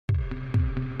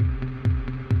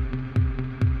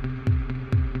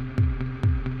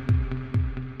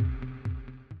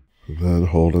Then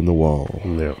hold in the wall.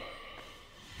 Yeah.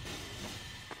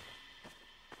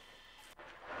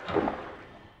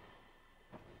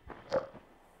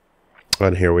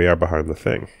 And here we are behind the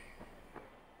thing.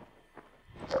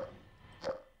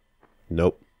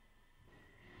 Nope.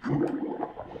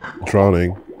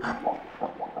 Drowning.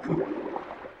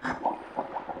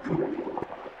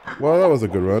 Well, that was a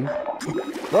good run.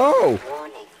 Oh!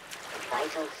 Warning.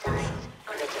 Vital signs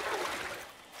critical.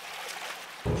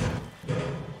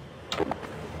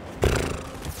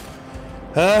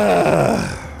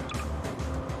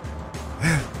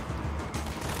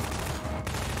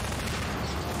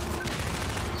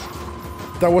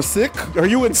 That was sick. Are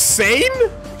you insane?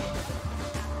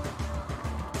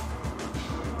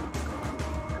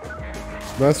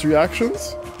 Nice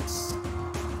reactions.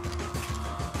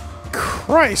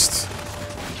 Christ.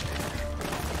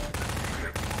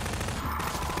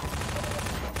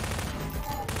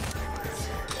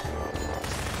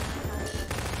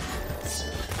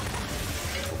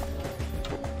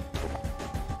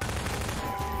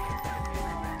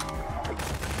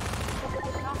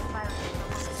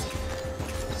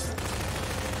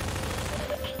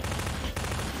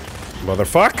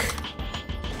 Motherfuck.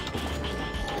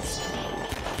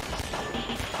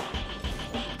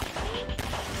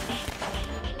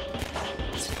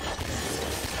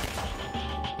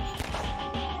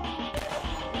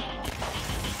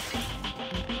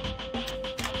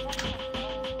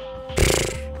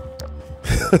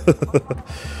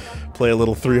 Play a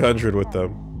little 300 with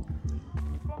them.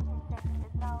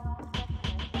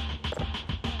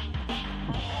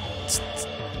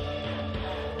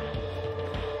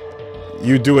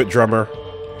 You do it, drummer.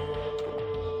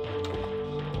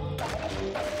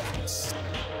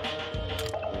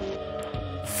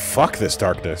 Fuck this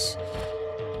darkness.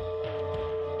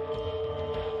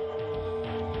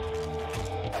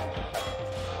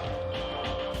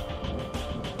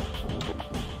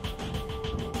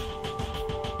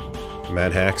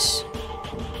 Mad hacks.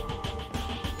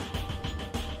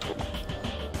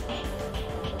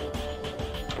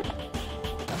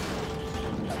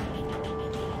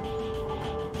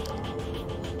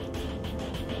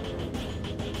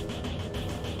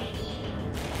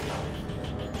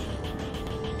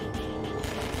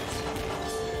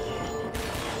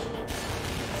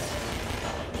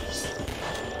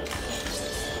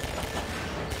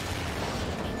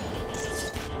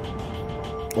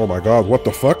 Oh my god, what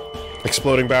the fuck?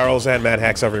 Exploding barrels and mad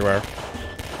hacks everywhere.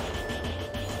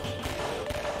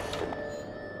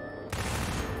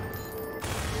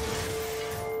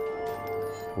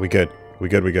 We good. We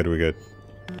good, we good, we good.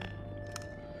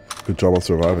 Good job on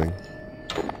surviving.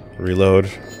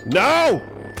 Reload. No!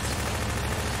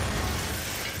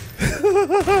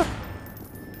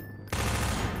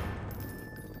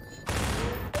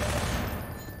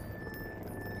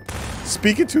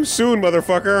 Speaking too soon,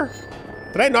 motherfucker.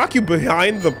 Did I knock you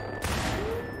behind the...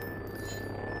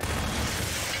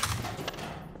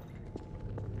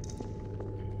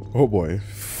 Oh boy.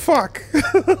 Fuck.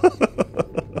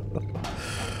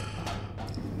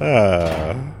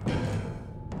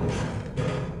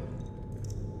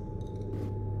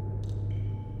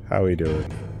 How we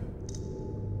doing?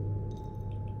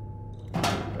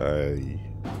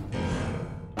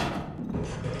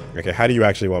 Okay, how do you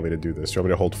actually want me to do this? Do you want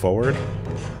me to hold forward?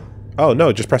 Oh,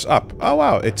 no, just press up. Oh,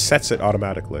 wow, it sets it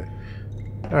automatically.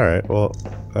 Alright, well,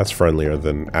 that's friendlier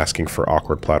than asking for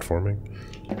awkward platforming.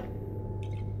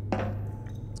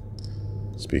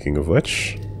 Speaking of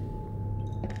which...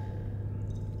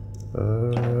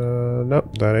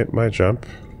 nope, that ain't my jump.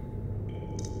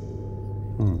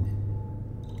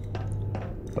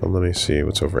 Let me see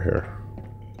what's over here.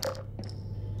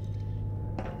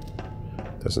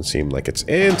 Doesn't seem like it's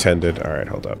intended. Alright,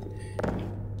 hold up.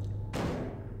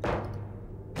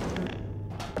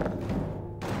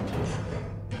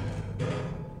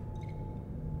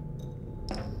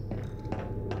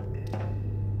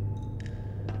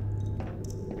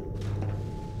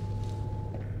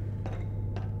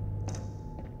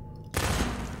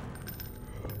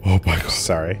 Oh my god.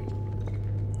 Sorry.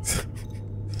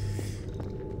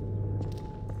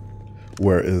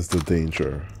 Where is the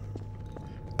danger?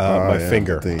 My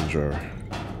finger. Danger.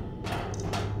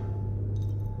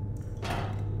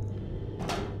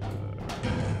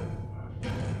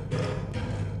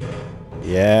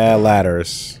 Yeah,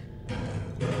 ladders.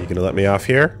 You gonna let me off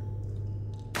here?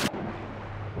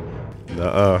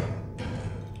 Nuh-uh.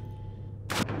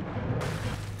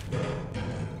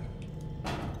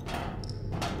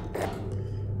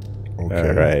 Okay.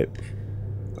 Alright.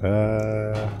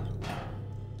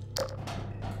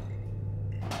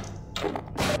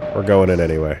 We're going in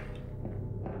anyway.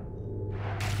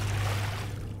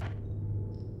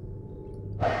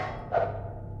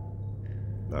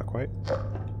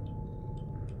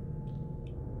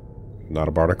 Not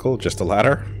a barnacle, just a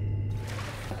ladder.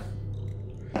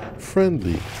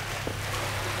 Friendly.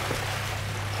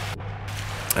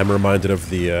 I'm reminded of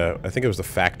the, I think it was the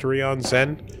factory on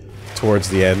Zen, towards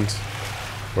the end,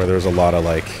 where there was a lot of,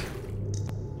 like,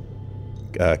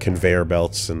 conveyor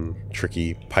belts and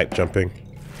tricky pipe jumping.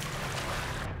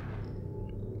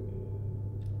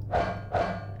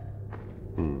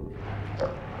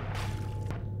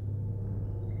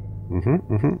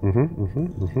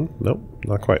 Nope,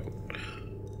 not quite.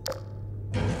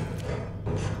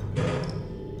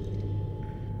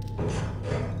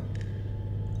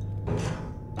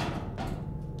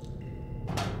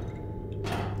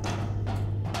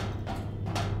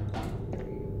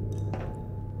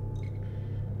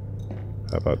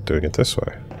 How about doing it this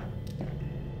way?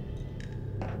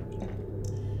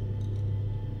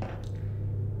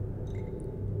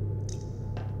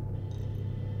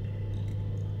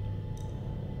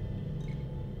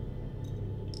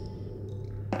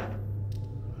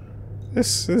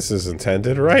 This is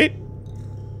intended, right?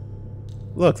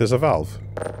 Look, there's a valve.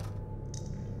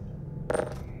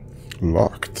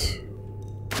 Locked.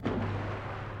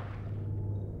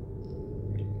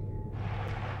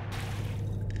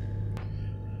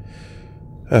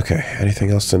 Okay, anything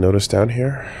else to notice down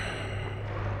here?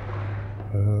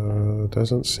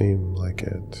 Doesn't seem like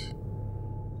it.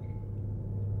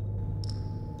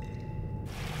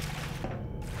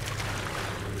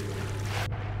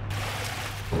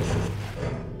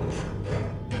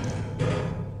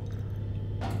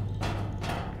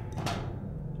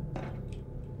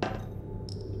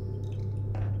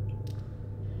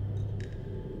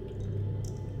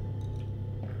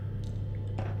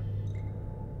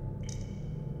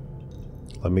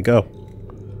 Let me go.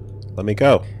 Let me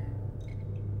go.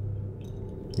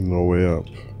 No way up.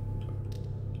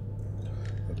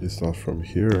 At least not from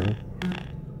here.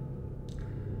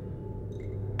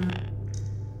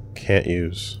 Can't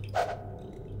use.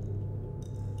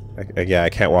 Yeah, I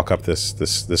can't walk up this.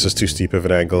 This is too steep of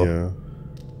an angle. Yeah.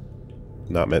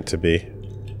 Not meant to be.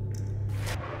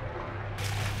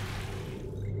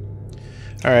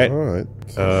 Alright. Alright.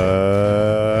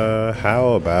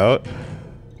 How about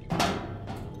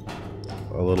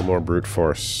a little more brute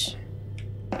force?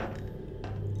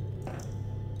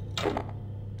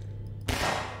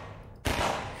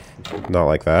 Not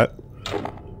like that.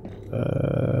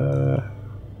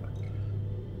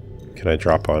 Can I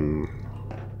drop on,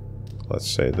 let's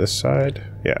say, this side?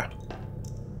 Yeah.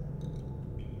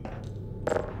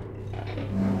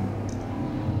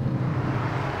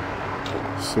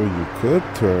 So you could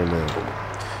turn it.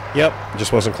 Yep,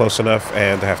 just wasn't close enough,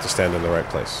 and I have to stand in the right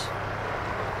place.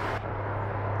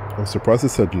 I'm surprised it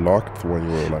said locked when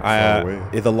you were like far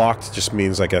away. The locked just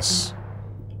means, I guess,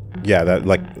 yeah, that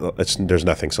like there's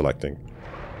nothing selecting,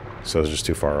 so it's just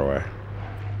too far away.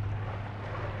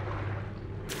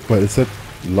 But it said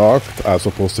locked as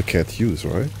opposed to can't use,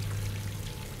 right?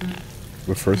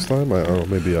 The first time? I don't know,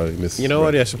 maybe I missed. You know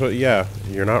what? I suppose. Yeah,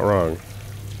 you're not wrong.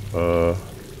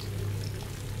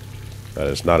 That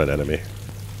is not an enemy.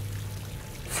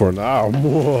 For now.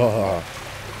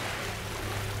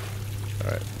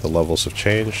 Alright, the levels have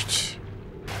changed.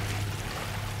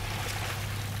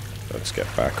 Let's get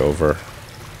back over.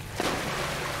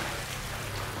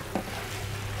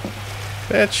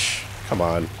 Bitch! Come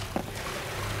on.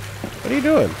 What are you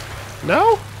doing?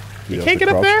 No? You can't get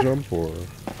up there? Jump or...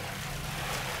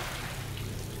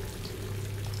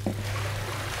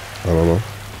 I don't know.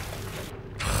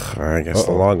 I guess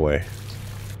the long way.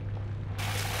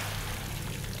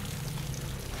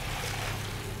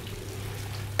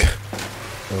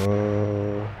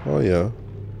 Oh yeah.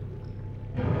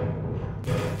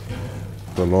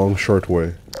 The long, short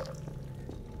way.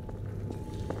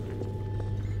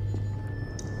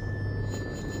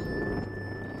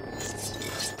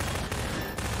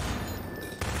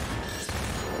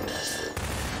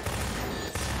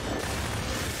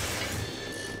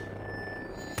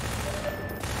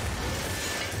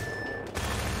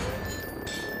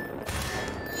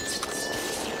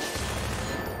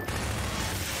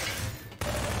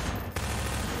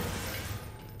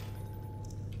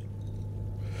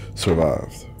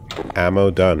 Survived.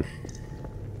 Ammo done.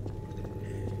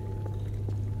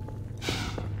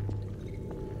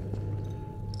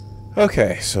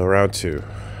 Okay, so round 2.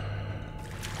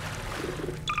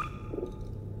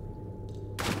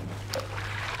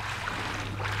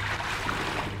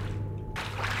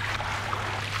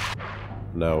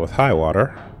 Now with high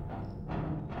water,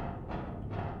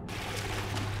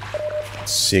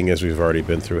 seeing as we've already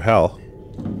been through hell,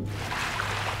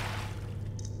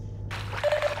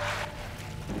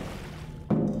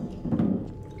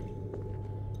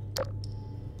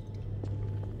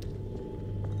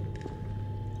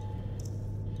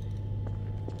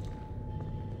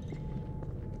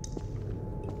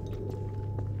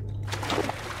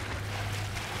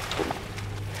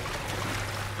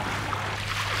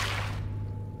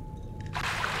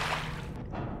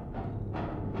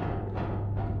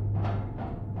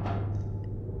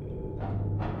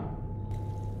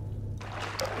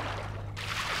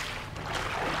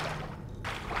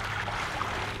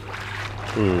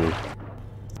 You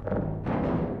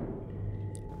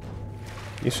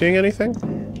seeing anything?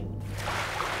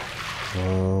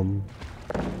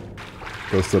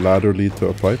 Does the ladder lead to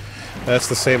a pipe? That's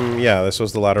the same, yeah, this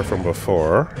was the ladder from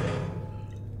before.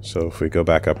 So if we go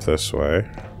back up this way...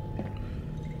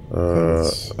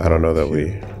 I don't know that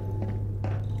we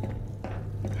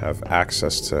have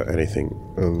access to anything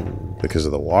because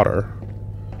of the water.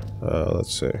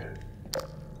 Let's see.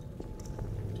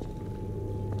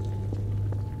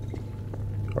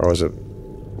 Or was it...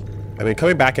 I mean,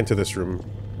 coming back into this room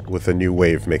with a new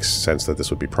wave makes sense that this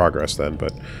would be progress then,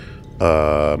 but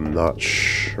I'm not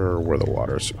sure where the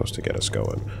water is supposed to get us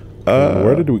going.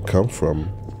 Where did we come from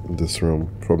in this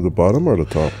room? From the bottom or the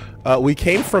top? We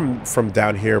came from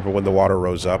down here, but when the water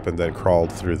rose up and then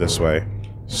crawled through this way.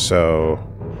 So...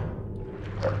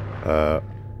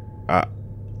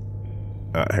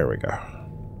 here we go.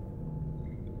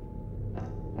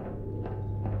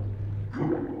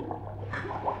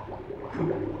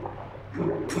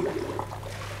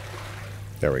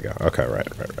 There we go. Okay,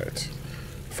 right.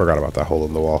 Forgot about that hole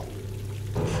in the wall.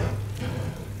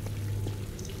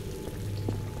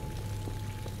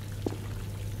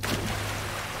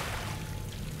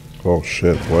 Oh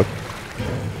shit, what?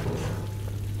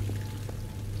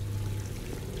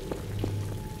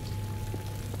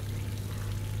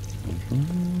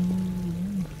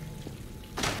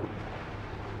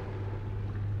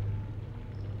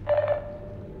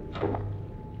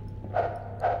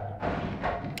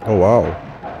 Oh wow.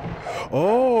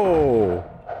 Oh!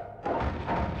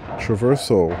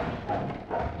 Traversal.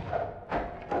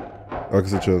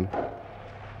 Oxygen.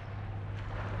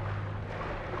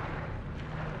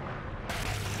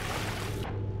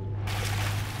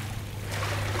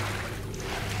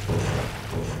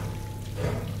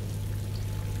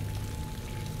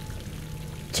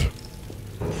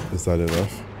 Is that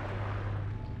enough?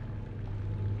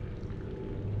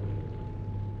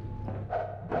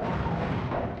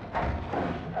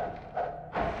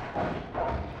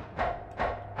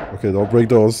 Okay, don't break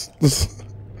those.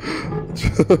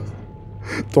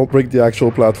 Don't break the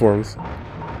actual platforms.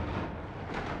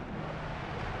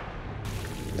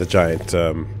 The giant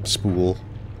spool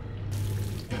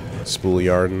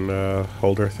yarn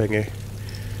holder thingy.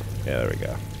 Yeah, there we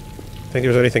go. Think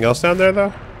there's anything else down there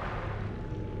though?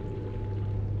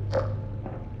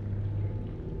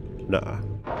 Nuh-uh.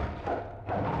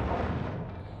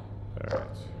 Alright.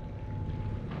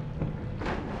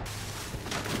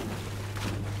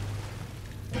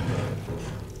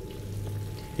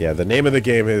 Yeah, the name of the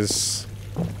game is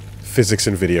Physics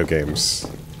in Video Games.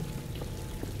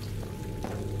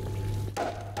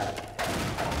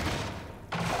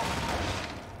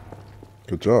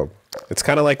 Good job. It's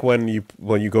kind of like when you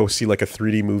go see like a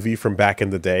 3D movie from back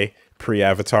in the day,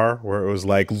 pre-Avatar, where it was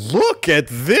like, look at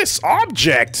this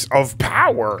object of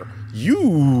power.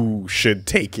 You should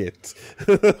take it.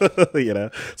 You know,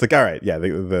 it's like, all right, yeah,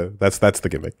 that's the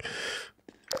gimmick.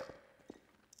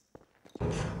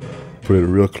 Put it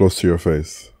real close to your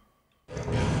face.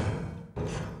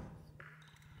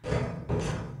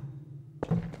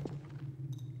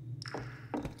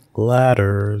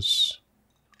 Ladders.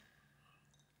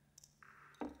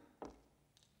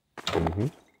 Mm-hmm.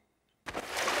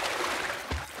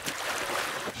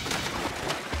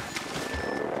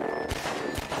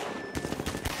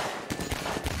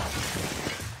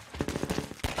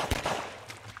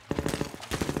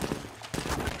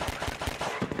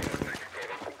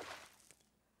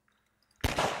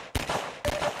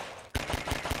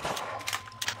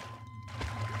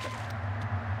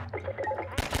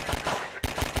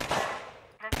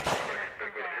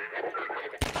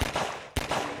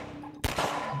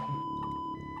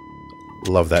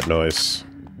 Love that noise.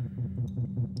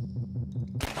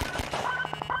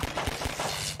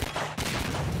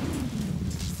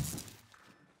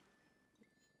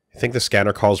 You think the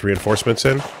scanner calls reinforcements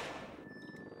in?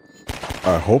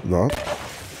 I hope not.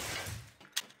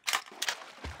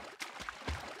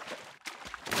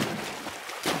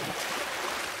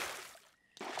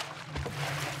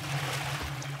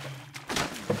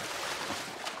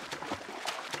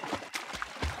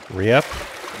 Re-up?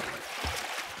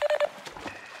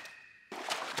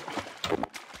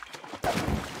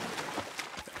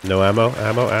 No ammo,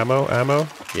 ammo.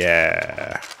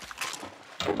 Yeah.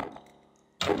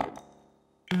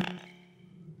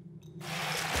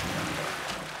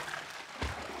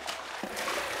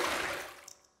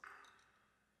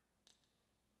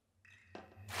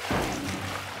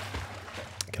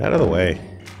 Get out of the way.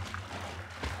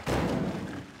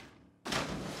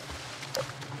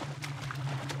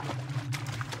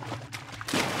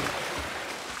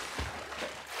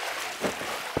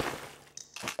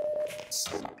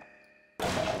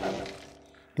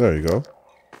 There you go.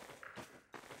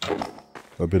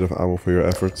 A bit of ammo for your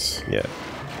efforts. Yeah.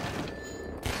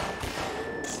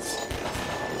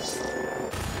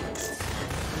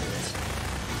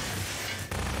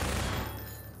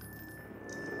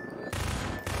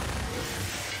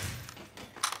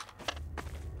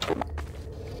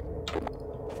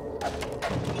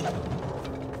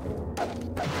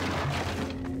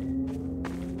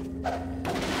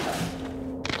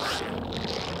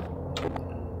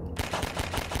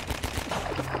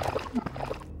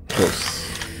 Close.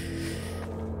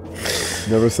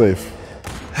 Never safe.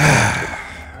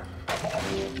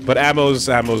 But ammo's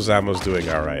doing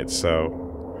all right, so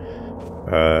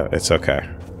it's okay.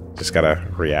 Just gotta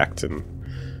react and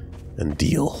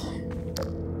deal.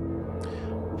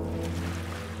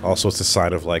 Also, it's a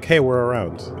sign of like, hey, we're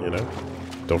around, you know?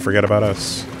 Don't forget about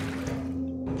us.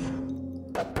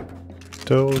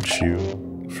 Don't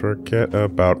you forget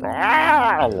about...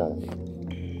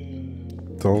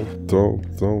 Don't.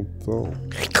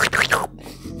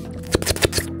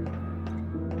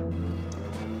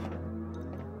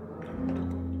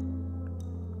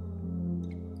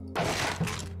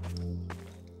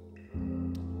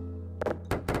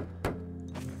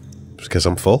 Just because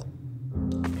I'm full?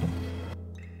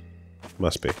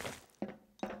 Must be.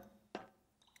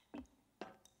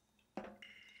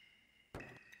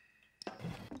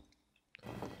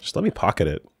 Just let me pocket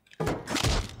it.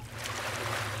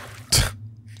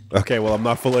 Okay, well, I'm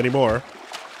not full anymore.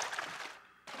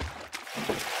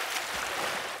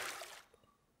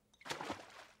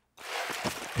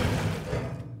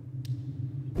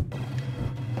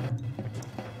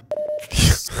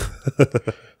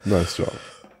 Nice job.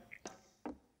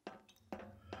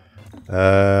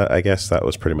 I guess that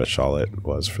was pretty much all it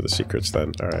was for the secrets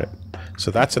then. Alright.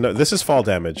 So that's enough. This is fall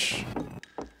damage.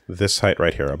 This height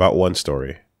right here, about 1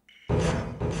 story.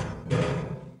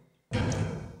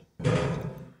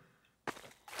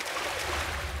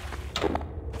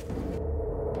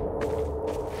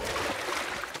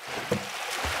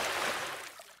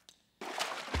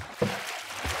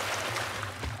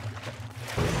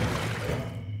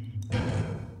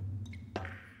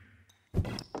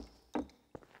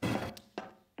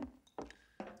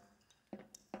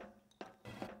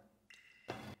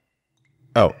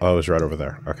 Oh, I was right over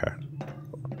there. Okay.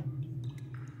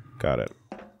 Got it.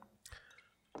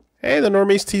 Hey, the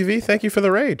Normies TV, thank you for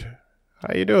the raid.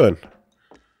 How you doing?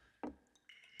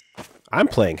 I'm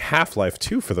playing Half-Life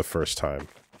 2 for the first time.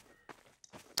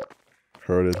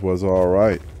 Heard it was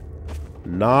alright.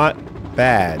 Not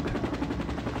bad.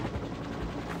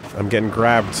 I'm getting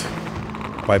grabbed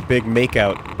by big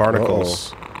makeout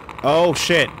barnacles. Oh,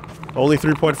 shit. Only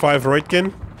 3.5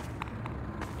 Reutgen?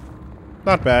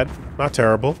 Not bad. Not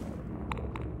terrible.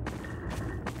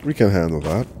 We can handle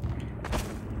that.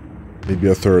 Maybe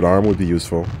a third arm would be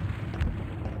useful.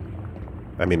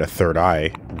 I mean, a third eye,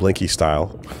 Blinky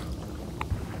style,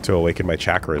 to awaken my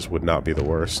chakras would not be the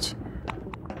worst.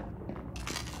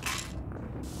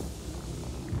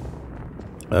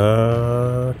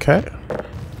 Okay.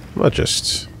 I'll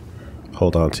just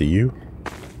hold on to you.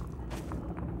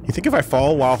 You think if I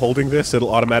fall while holding this,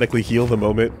 it'll automatically heal the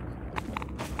moment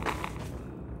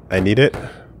I need it?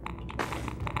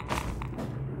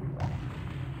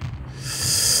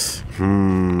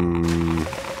 Warning.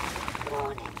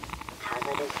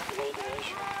 Hazardous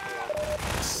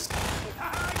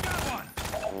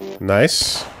radiation.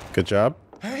 Nice. Good job.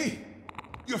 Hey!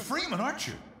 You're Freeman, aren't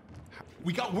you?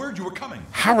 We got word you were coming.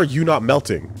 How are you not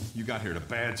melting? You got here at a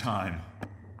bad time.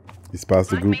 He's past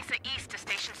the Black group. Mesa East to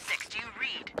Station 6. Do you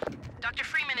read? Dr.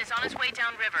 Freeman is on his way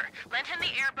downriver. Lend him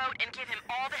the airboat and give him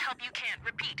all the help you can.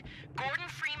 Repeat, Gordon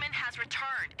Freeman has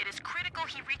returned. It is critical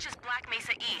he reaches Black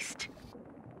Mesa East.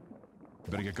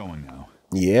 Better get going now.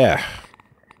 Yeah.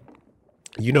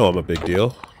 You know I'm a big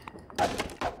deal.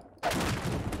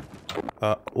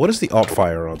 What is the alt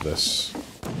fire on this?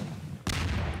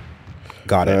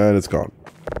 Got it. And it's gone.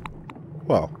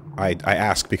 Well, I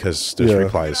ask because there's Yeah.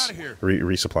 replies, Get outta here.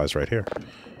 resupplies right here.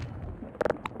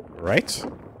 Right?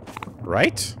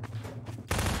 Right?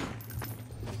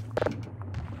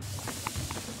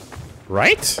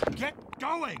 Right? Get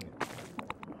going!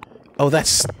 Oh,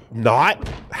 that's not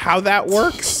how that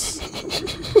works?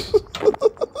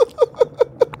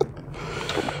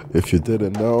 If you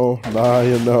didn't know, now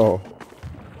you know.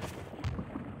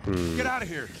 Get out of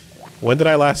here! When did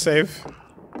I last save?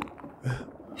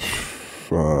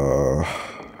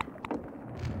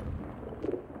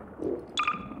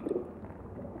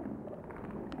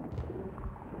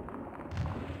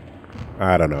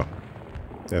 I don't know.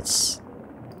 It's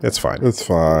fine. It's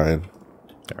fine.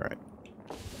 All right.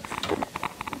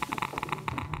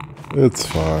 It's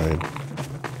fine.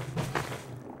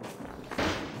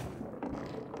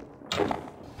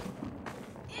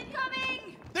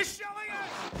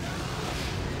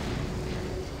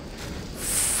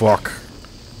 fuck.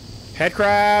 Head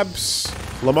crabs.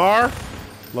 Lamar?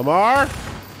 Lamar?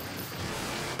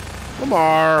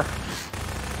 Lamar.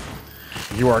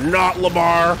 You are not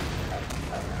Lamar.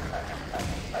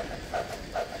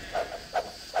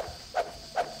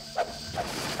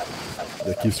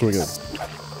 Yeah, keep swinging.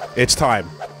 It's time.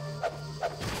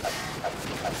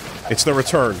 It's the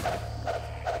return.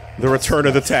 The return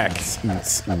of the tech.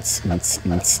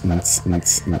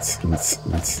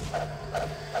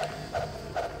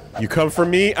 You come for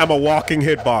me, I'm a walking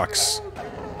hitbox.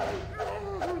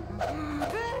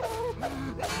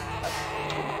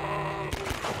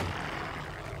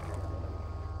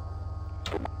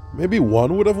 Maybe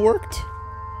one would have worked?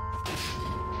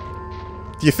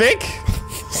 Do you think?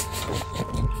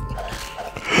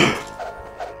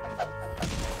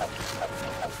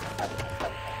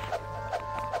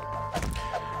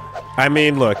 I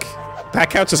mean, look,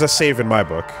 that counts as a save in my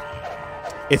book.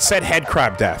 It said head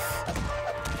crab death.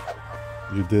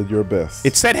 You did your best.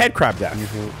 It said head crab death.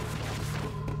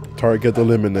 Target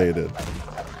eliminated.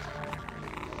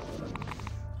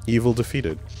 Evil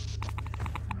defeated.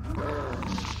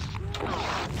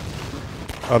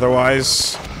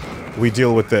 Otherwise, we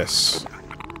deal with this.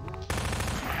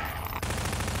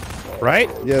 Right?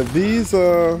 Yeah, these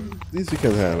you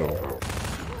can handle.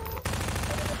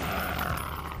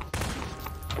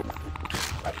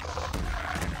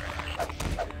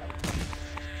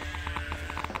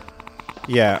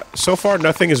 Yeah, so far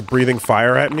nothing is breathing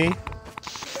fire at me.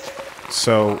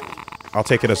 So, I'll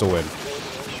take it as a win.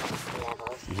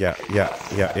 Yeah.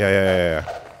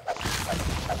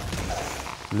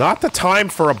 Not the time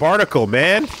for a barnacle,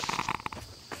 man!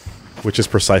 Which is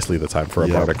precisely the time for a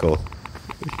barnacle.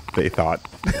 They thought.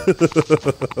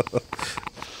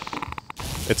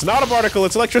 It's not a barnacle,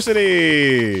 it's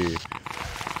electricity!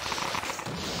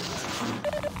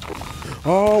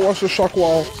 Oh, watch the shock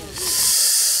wall.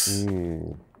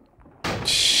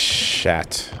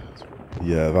 Shat.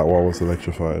 Yeah, that wall was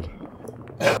electrified.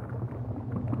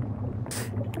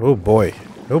 Oh boy.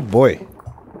 Oh boy.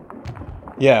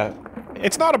 Yeah.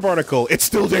 It's not a barnacle. It's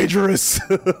still dangerous.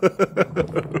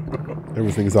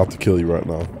 Everything's out to kill you right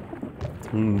now.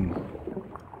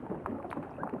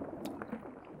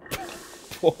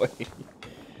 Boy.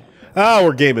 Ah,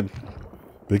 we're gaming.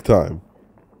 Big time.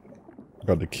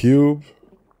 Got the cube.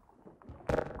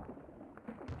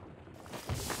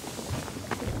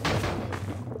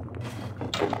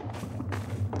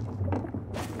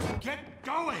 Get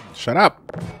going! Shut up.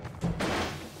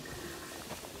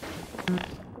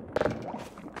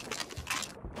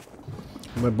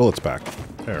 My bullet's back.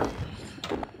 There.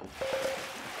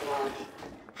 Warning.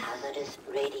 Hazardous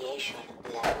radiation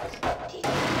levels detected.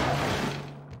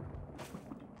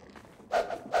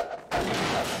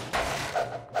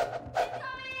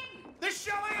 They're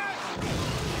shelling us!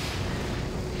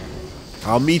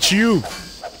 I'll meet you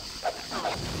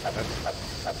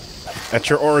at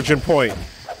your origin point.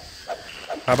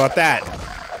 How about that?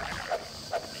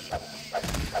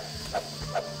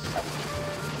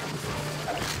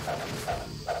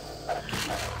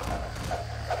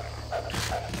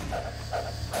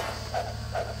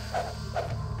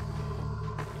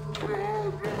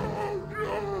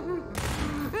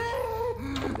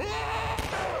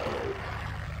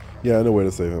 Yeah, I know where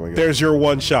to save him, I guess. There's your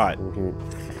one shot.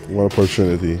 One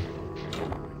opportunity.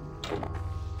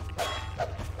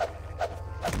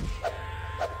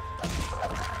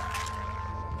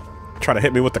 Trying to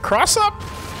hit me with the cross up?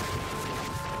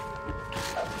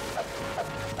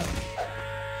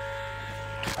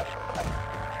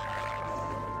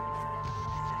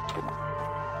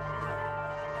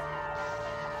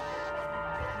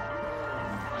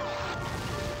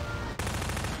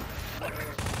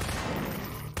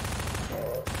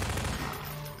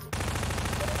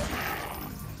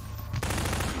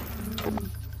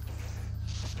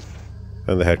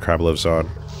 And the head crab lives on.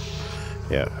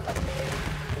 Yeah.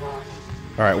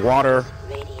 Alright, water.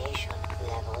 Radiation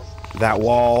levels. That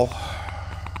wall.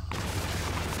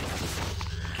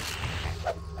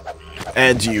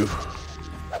 And you.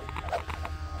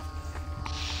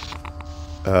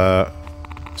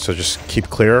 So just keep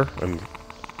clear and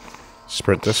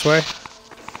sprint this way.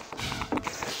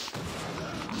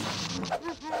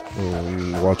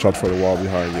 Watch out for the wall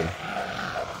behind you.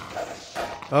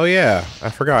 Oh yeah, I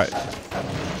forgot.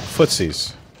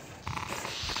 Footsies.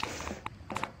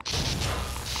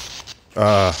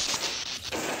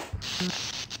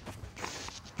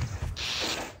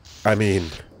 I mean...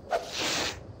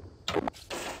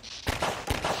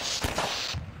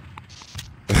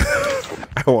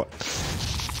 I want...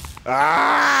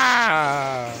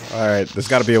 Ah! Alright, there's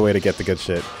gotta be a way to get the good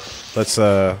shit. Let's,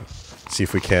 see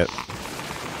if we can't...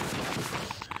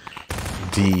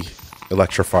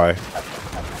 de-electrify.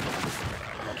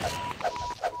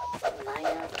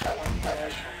 Minor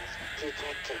lacerations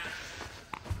detected.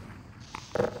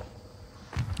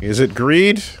 Is it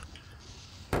greed?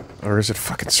 Or is it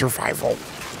fucking survival?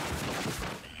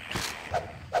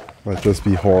 Might just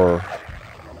be horror.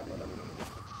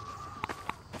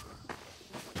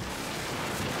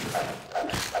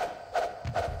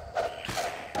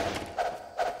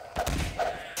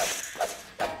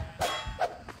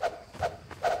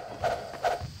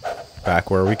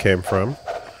 Back where we came from.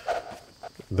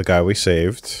 The guy we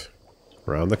saved.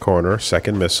 Around the corner.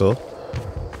 Second missile.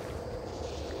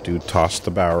 Dude tossed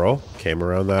the barrel. Came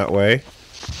around that way.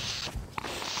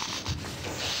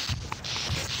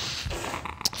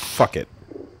 Fuck it.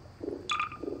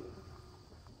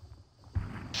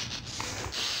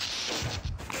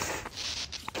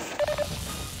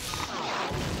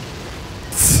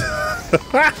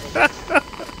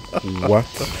 What?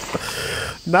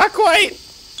 Not quite.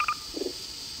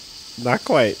 Not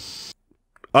quite.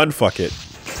 Unfuck it.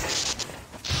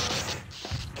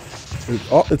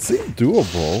 It seemed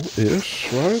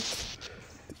doable-ish, right?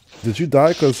 Did you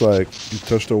die because, like, you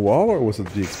touched a wall, or was it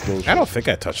the explosion? I don't think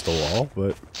I touched the wall,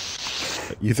 but...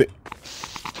 You think...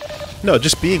 No,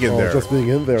 just being in there. Just being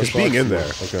in there. Just being in there.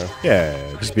 Okay.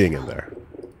 Yeah, just being in there.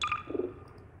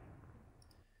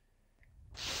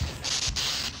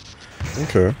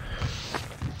 Okay.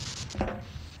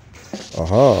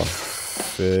 Aha.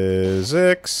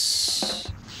 Physics.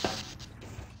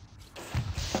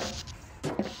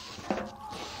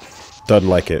 Doesn't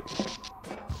like it.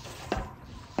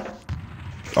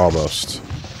 Almost.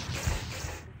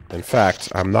 In fact,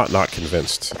 I'm not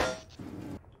convinced.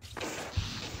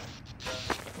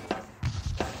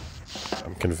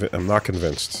 I'm not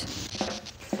convinced.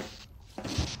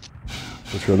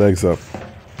 Put your legs up.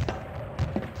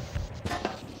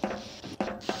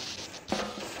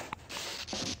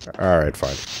 Alright,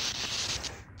 fine.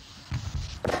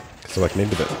 So like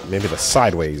maybe the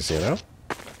sideways, you know?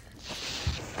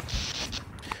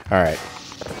 Alright.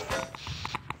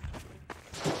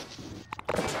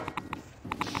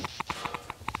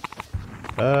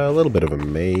 A little bit of a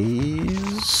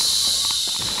maze.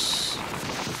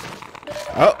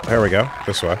 Oh, here we go.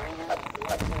 This way.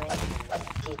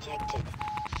 Detected.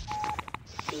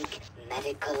 Seek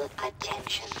medical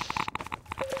attention.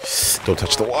 Don't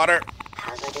touch the water.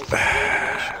 Hazardous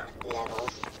radiation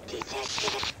levels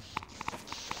detected.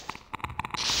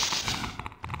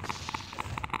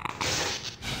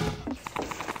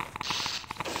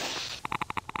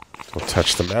 Don't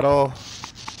touch the metal.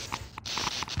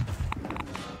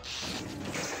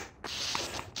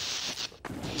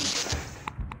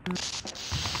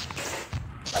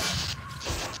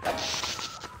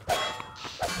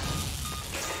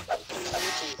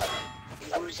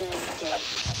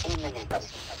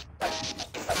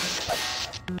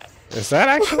 Is that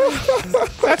actually?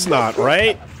 That's not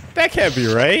right. That can't be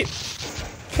right.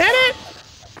 Can it?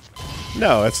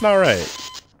 No, it's not right.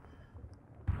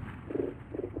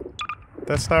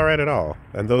 That's not right at all.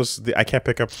 And those, I can't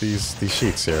pick up these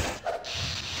sheets here.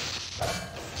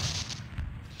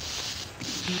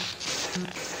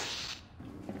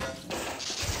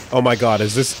 Oh my god,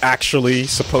 is this actually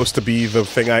supposed to be the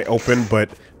thing I opened, but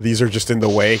these are just in the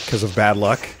way because of bad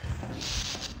luck?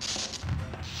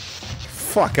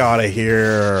 Fuck out of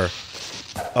here.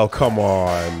 Oh, come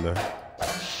on.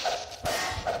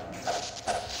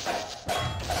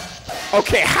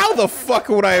 Okay, how the fuck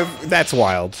would I have... That's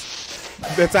wild.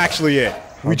 That's actually it.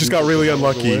 We just got really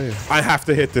unlucky. I have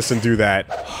to hit this and do that.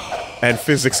 And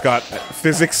physics got...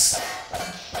 Physics...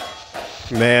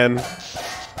 Man.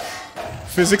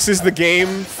 Physics is the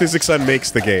game. Physics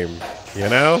unmakes the game. You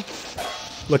know?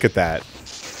 Look at that.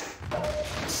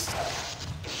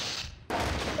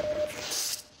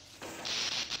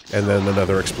 And then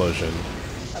another explosion.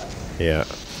 Yeah.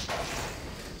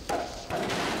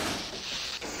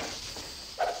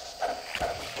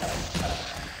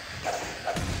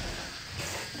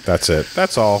 That's it.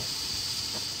 That's all.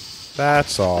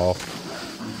 That's all.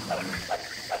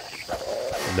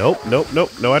 Nope, nope,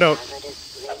 nope. No, I don't.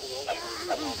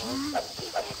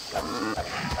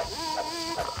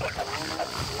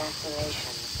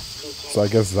 So I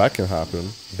guess that can happen.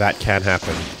 That can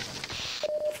happen.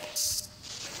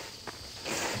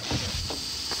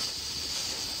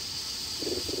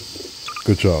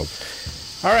 Good job.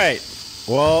 All right.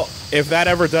 Well, if that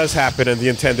ever does happen and the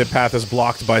intended path is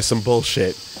blocked by some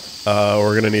bullshit,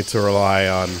 we're gonna need to rely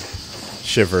on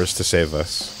Shivers to save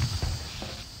us.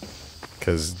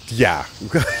 Cause yeah,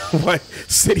 why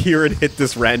sit here and hit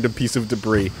this random piece of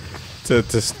debris to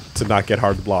not get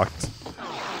hard blocked?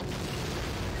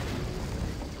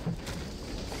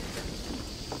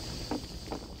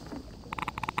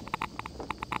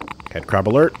 Crab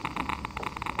alert.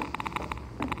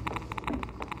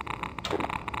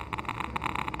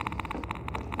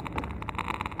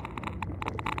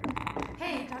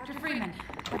 Hey, Dr. Freeman.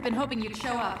 I've been hoping you'd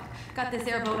show up. Got this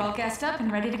airboat all gassed up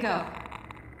and ready to go.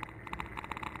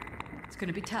 It's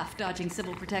gonna be tough dodging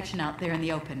civil protection out there in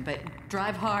the open, but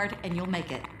drive hard and you'll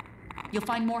make it. You'll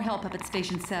find more help up at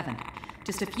Station 7.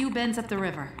 Just a few bends up the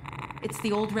river. It's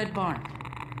the old red barn.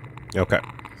 Okay.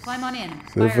 Climb on in.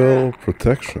 Fire Civil up.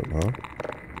 protection, huh?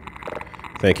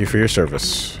 Thank you for your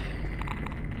service.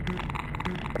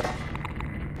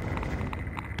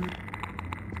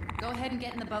 Go ahead and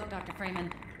get in the boat, Dr.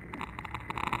 Freeman.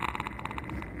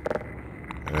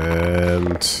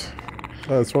 And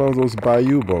It's one of those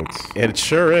bayou boats. it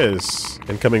sure is.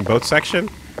 Incoming boat section.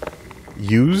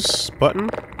 Use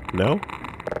button? No?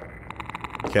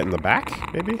 Get in the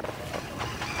back, maybe?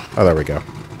 Oh, there we go.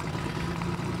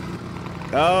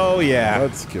 Oh, yeah.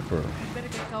 Mudskipper. You better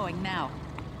get going now.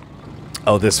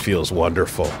 Oh, this feels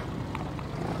wonderful.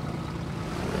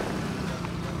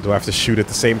 Do I have to shoot at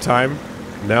the same time?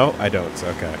 No, I don't.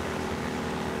 Okay.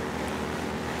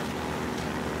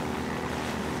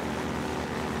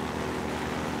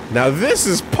 Now this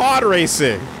is pod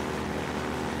racing!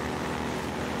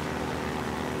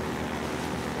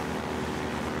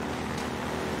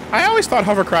 I always thought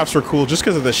hovercrafts were cool just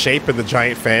because of the shape and the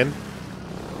giant fan.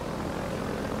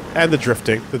 And the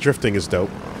drifting. The drifting is dope.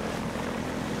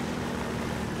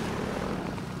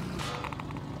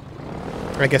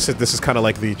 I guess this is kind of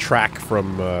like the track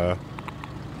from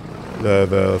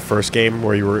the first game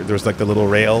where there was like the little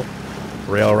rail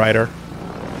rider.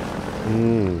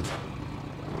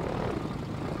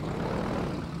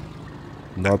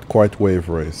 Not quite wave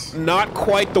race. Not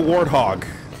quite the Warthog.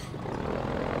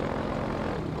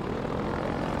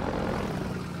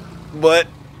 But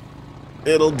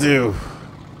it'll do.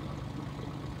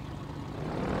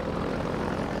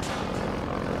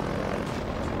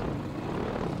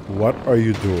 What are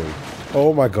you doing?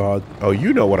 Oh my god. Oh,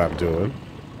 you know what I'm doing.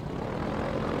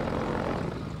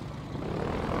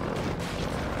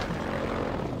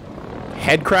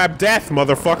 Head crab death,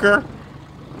 motherfucker.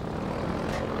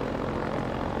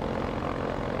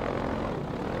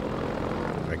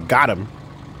 I got him.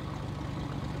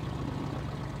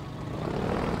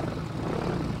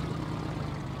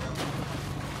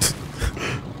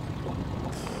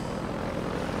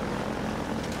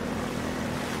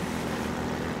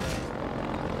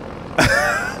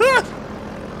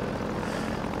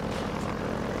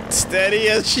 Steady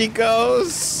as she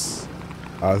goes.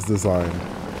 As designed.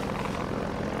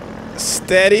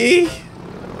 Steady.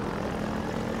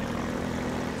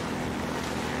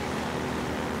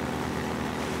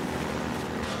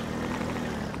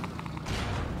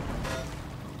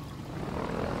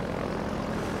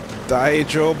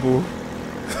 Daijobu.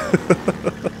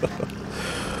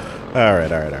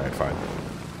 Alright, fine.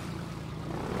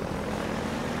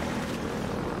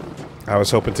 I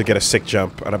was hoping to get a sick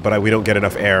jump, but we don't get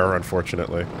enough air,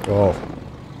 unfortunately. Oh.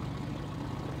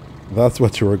 That's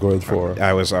what you were going for.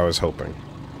 I was hoping.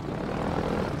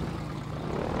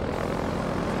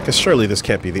 Because surely this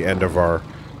can't be the end of our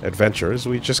adventures.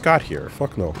 We just got here.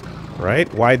 Fuck no.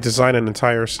 Right? Why design an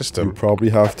entire You system?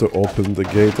 probably have to open the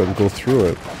gate and go through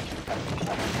it.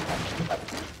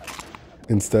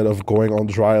 Instead of going on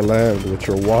dry land with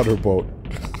your water boat.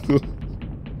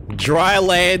 Dry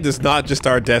land is not just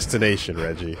our destination,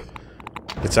 Reggie.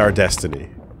 It's our destiny.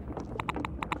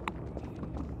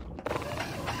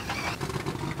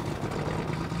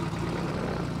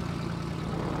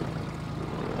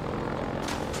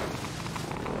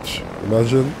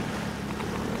 Imagine.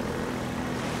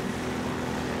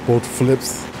 Boat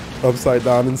flips upside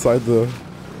down inside the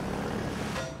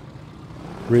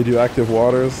radioactive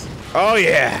waters. Oh,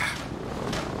 yeah!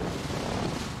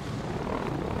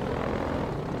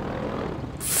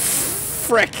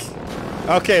 Frick!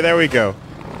 Okay, there we go.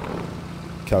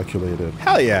 Calculated.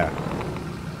 Hell yeah.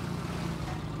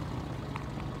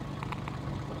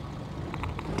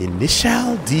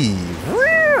 Initial D.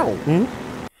 Hmm?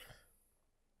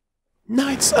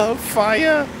 Knights of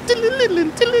Fire.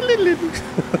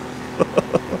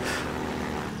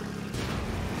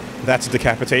 That's a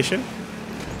decapitation.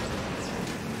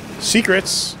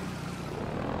 Secrets.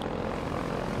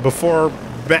 Before...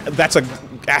 That's a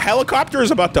helicopter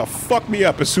is about to fuck me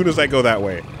up as soon as I go that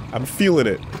way. I'm feeling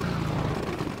it.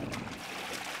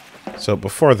 So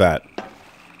before that...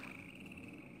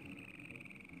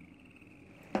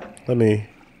 Let me...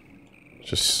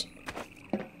 just...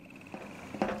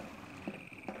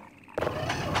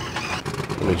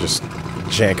 Let me just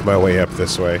jank my way up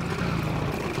this way.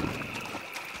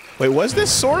 Wait, was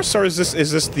this source or is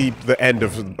this the end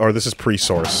of, or this is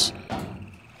pre-source?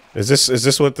 Is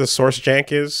this what the source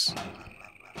jank is?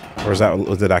 Or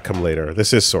did that come later?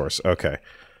 This is source. Okay.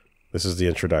 This is the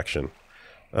introduction.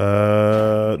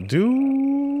 Do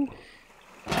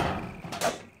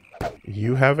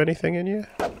you have anything in you?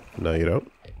 No, you don't.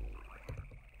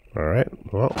 Alright,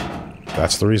 well,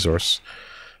 that's the resource.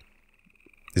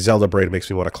 Zelda Braid makes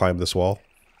me want to climb this wall.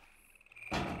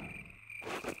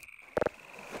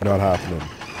 Not happening.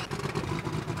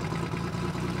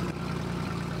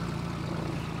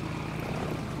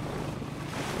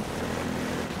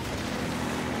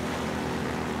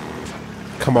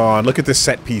 Come on, look at this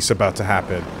set piece about to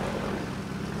happen.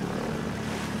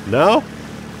 No?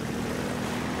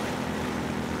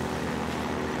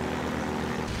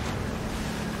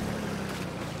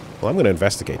 Well, I'm going to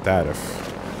investigate that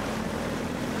if...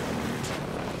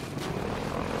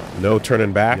 No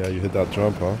turning back? Yeah, you hit that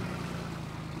jump, huh?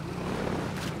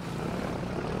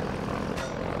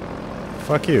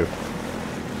 Fuck you.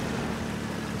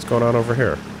 What's going on over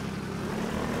here?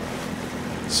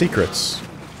 Secrets.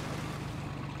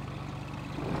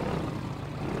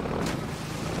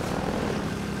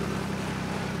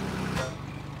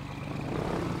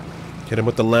 Hit him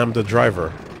with the Lambda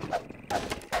driver.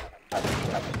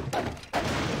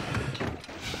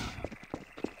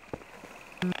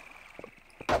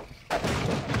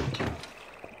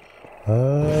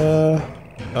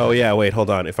 Oh yeah, wait, hold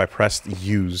on. If I pressed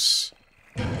use,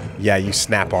 yeah, you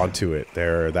snap onto it.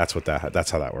 There, that's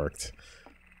how that worked.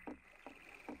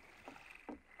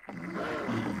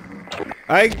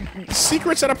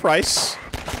 Secrets at a price.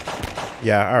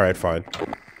 Yeah, all right, fine.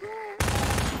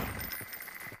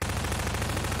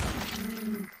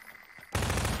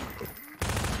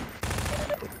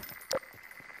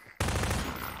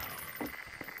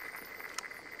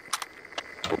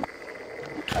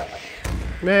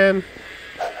 Man,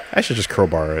 I should just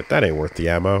crowbar it. That ain't worth the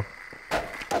ammo. Station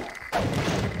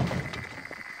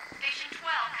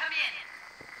 12, come in.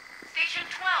 Station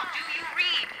 12, do you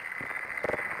read?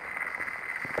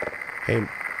 Hey,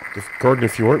 Gordon,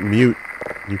 if you weren't mute,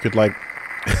 you could, like,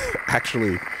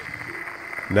 actually...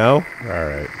 No?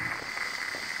 Alright.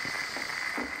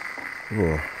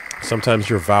 Sometimes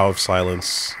your vow of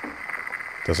silence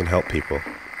doesn't help people.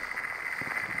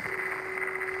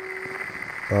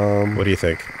 What do you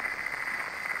think?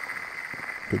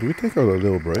 Could we take a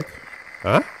little break?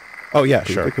 Huh? Oh, yeah,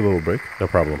 Could sure. we take a little break? No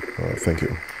problem. Thank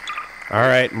you.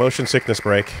 Alright, motion sickness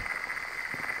break.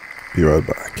 Be right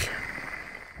back.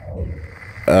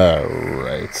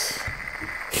 Alright.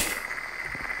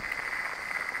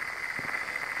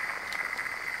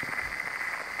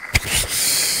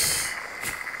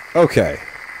 Okay.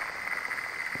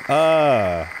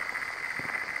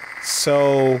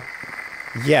 So...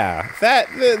 Yeah, that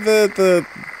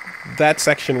that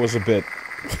section was a bit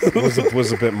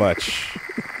was a bit much.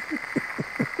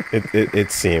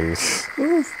 It seems.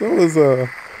 That was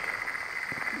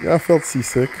yeah, I felt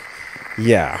seasick.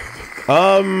 Yeah.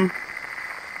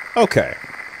 Okay.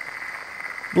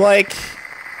 Like,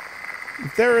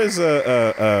 there is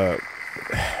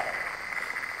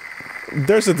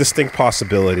there's a distinct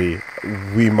possibility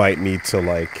we might need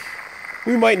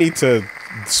to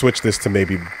switch this to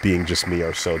maybe being just me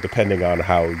or so, depending on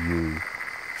how you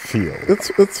feel. It's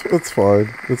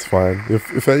fine. It's fine.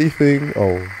 If anything,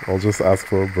 I'll just ask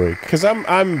for a break. Because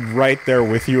I'm right there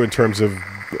with you in terms of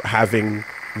having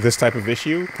this type of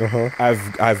issue.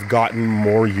 I've gotten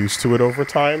more used to it over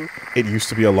time. It used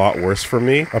to be a lot worse for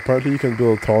me. Apparently, you can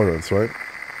build tolerance, right?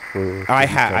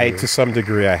 I to some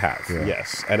degree I have, yeah.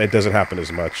 Yes, and it doesn't happen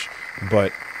as much,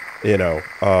 but you know,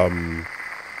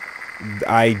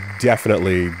 I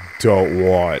definitely don't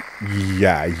want,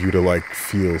 you to like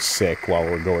feel sick while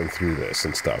we're going through this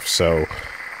and stuff. So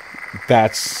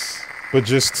that's, but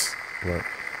just right.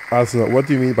 Also, what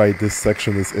do you mean by this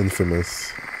section is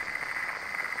infamous?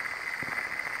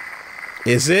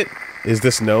 Is it? Is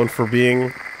this known for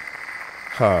being?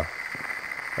 Huh.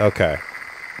 Okay.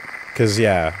 Because,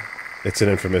 yeah, it's an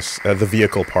infamous... the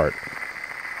vehicle part.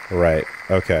 Right.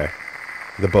 Okay.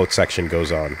 The boat section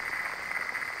goes on.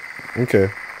 Okay.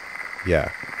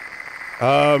 Yeah.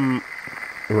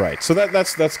 Right. So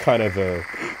that's kind of a...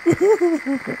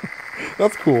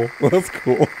 That's cool. That's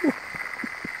cool.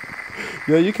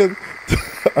 Yeah, you can...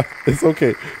 It's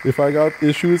okay. If I got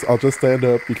issues, I'll just stand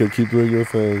up. You can keep doing your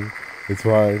thing. It's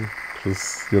fine.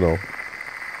 Just, don't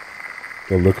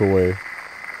look away.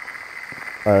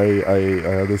 I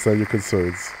understand your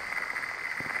concerns.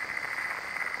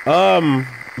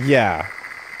 Yeah.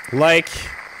 Like,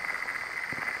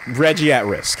 Reggie at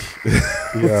risk.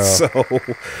 Yeah. So,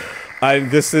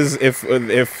 this is,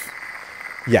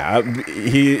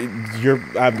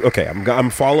 I'm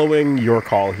following your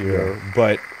call here, Yeah.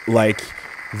 but like,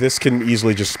 this can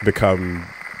easily just become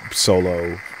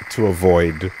solo to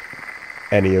avoid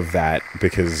any of that,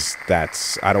 because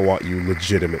I don't want you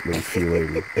legitimately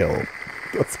feeling ill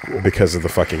That's cool. because of the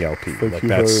fucking LP. Thank you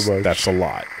very much. That's a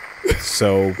lot.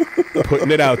 So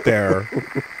putting it out there,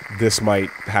 this might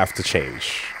have to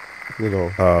change. You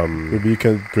know, maybe you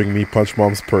can bring me Punch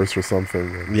Mom's purse or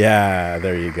something. And Yeah,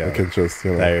 there you go. I can just,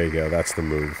 you know. There you go. That's the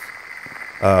move.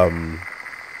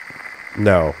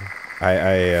 No,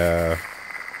 I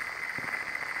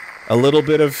a little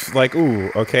bit of like,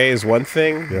 ooh, okay, is one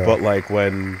thing, Yeah. but like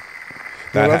when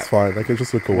No, that's fine. I can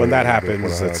just look away. when that a little bit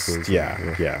happens, when it it's happens.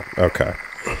 yeah, okay.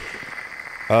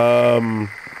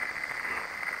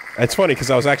 It's funny because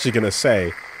I was actually gonna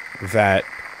say that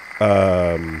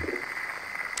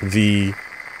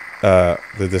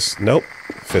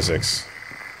physics.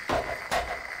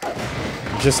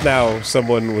 Just now,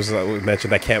 someone was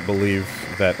mentioned. I can't believe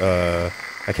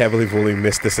Woolie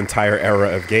missed this entire era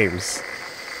of games.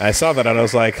 And I saw that and I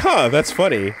was like, huh, that's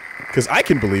funny, because I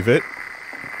can believe it.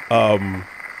 Because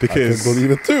I can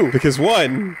believe it too. Because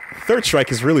one, Third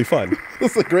Strike is really fun.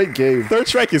 It's a great game. Third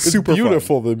Strike is It's super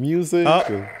beautiful. The music.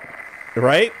 fun.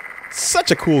 Right? Such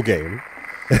a cool game.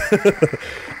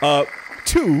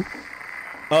 Two,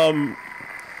 when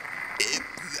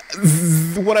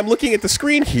I'm looking at the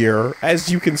screen here,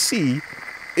 as you can see,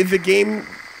 the game,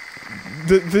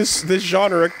 this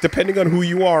genre, depending on who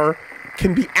you are,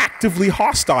 can be actively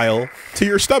hostile to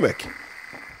your stomach.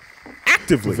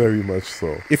 Actively. Very much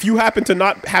so. If you happen to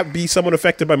not be someone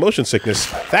affected by motion sickness,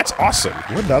 that's awesome.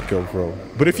 Where'd that come from?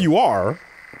 But if you are,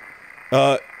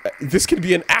 this can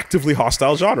be an actively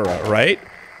hostile genre, right?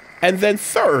 And then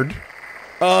third,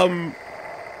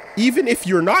 even if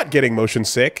you're not getting motion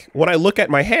sick, when I look at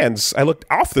my hands, I look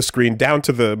off the screen down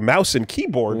to the mouse and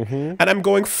keyboard, and I'm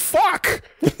going, fuck!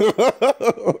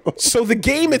 So the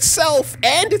game itself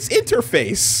and its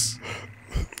interface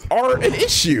are an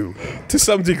issue to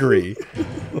some degree.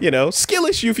 You know, skill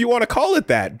issue if you want to call it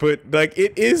that, but like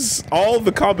it is all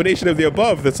the combination of the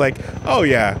above that's like, oh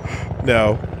yeah,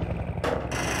 no.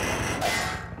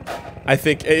 I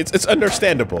think it's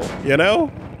understandable, you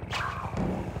know?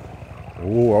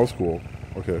 Oh, that was cool.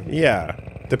 Okay. Yeah.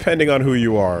 Depending on who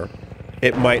you are,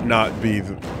 it might not be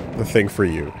the thing for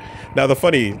you. Now,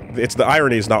 the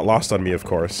irony is not lost on me, of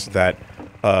course, that,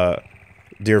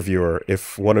 dear viewer,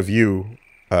 if one of you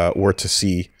were to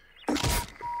see...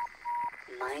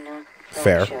 Minor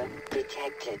Fair. fracture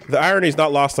detected. The irony is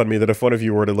not lost on me that if one of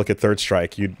you were to look at Third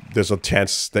Strike, there's a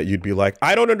chance that you'd be like,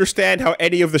 I don't understand how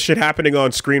any of the shit happening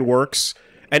on screen works,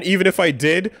 and even if I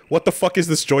did, what the fuck is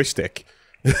this joystick?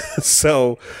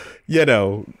 So, you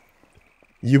know,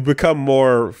 you become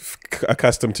more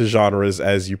accustomed to genres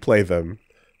as you play them.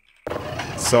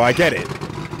 So I get it.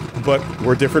 But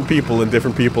we're different people, and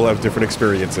different people have different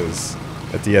experiences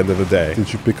at the end of the day.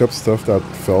 Did you pick up stuff that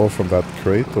fell from that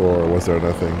crate, or was there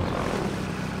nothing?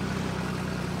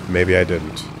 Maybe I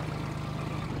didn't.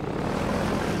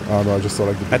 I don't know, I just saw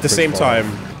like the At the same time,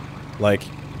 like,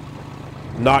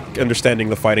 not understanding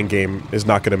the fighting game is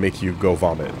not going to make you go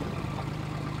vomit.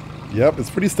 Yep, it's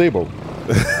pretty stable.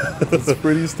 It's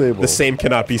pretty stable. The same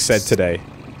cannot be said today.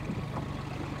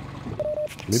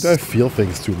 Maybe I feel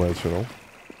things too much, you know?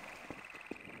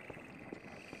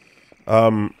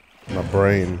 My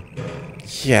brain.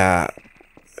 Yeah.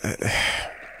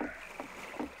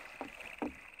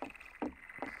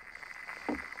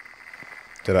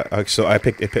 Did I? So I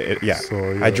picked it. Yeah.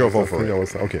 So, yeah, I drove I over think it. I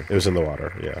was, okay. It was in the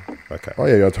water. Yeah. Okay. Oh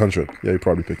yeah, you got 100. Yeah, you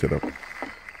probably picked it up.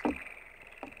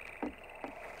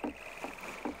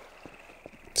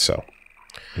 So.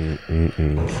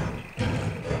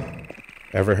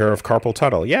 Ever hear of carpal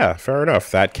tunnel? Yeah, fair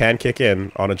enough. That can kick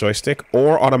in on a joystick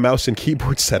or on a mouse and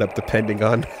keyboard setup, depending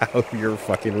on how your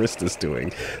fucking wrist is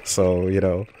doing. So, you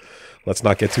know, let's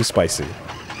not get too spicy.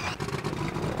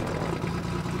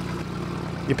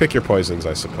 You pick your poisons,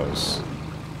 I suppose.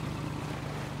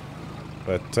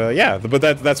 But, yeah, but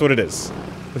that's what it is.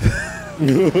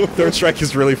 Third Strike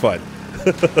is really fun.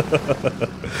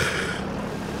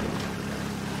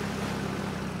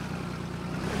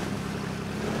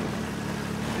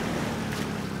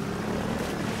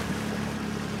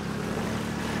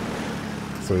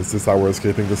 So is this how we're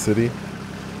escaping the city?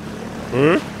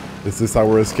 Is this how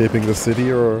we're escaping the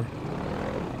city, or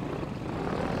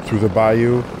through the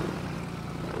bayou?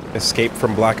 Escape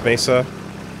from Black Mesa,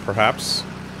 perhaps?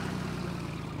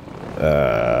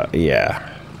 Yeah.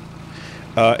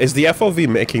 Is the FOV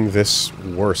making this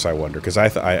worse, I wonder? Because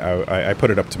I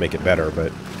put it up to make it better,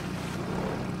 but...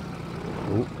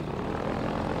 Ooh.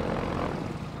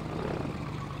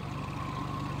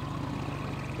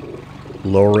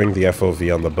 lowering the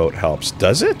FOV on the boat helps.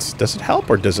 Does it? Does it help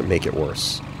or does it make it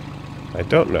worse? I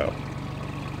don't know.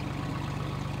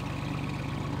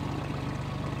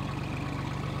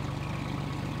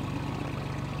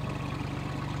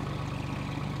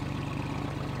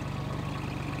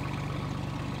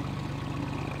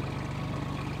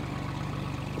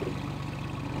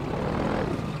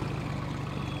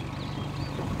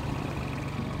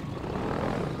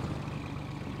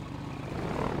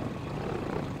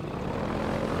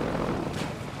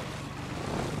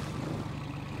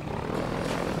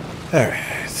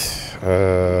 Alright.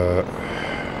 Oh.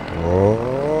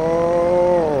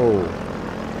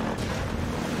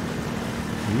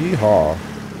 Yeehaw.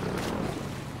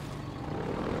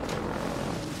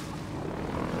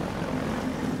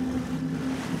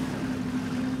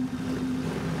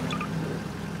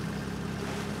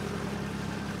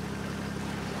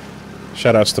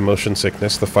 Shoutouts to Motion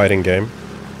Sickness, the fighting game.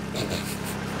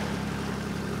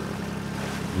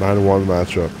 9-1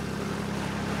 matchup.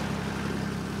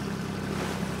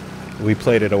 We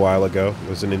played it a while ago. It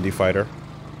was an indie fighter.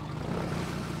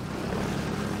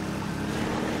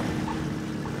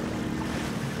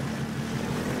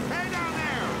 Hey down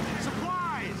there!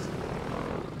 Supplies!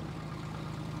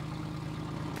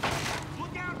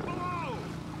 Look out below!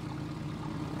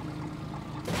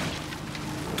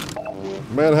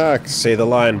 Man hacks. Say the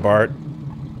line, Bart.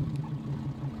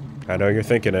 I know you're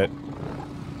thinking it.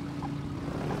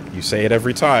 You say it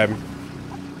every time.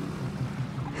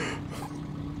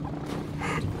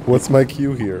 What's my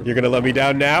cue here? You're gonna let me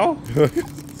down now?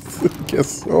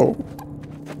 Guess so.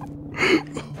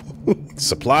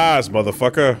 Supplies,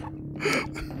 motherfucker.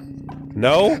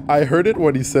 No? I heard it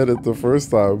when he said it the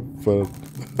first time, but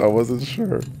I wasn't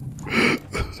sure.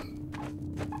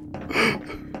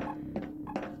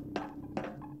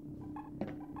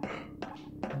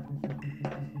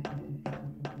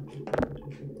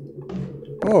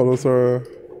 Oh, those are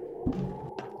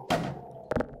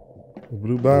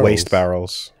blue barrels. Waste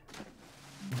barrels.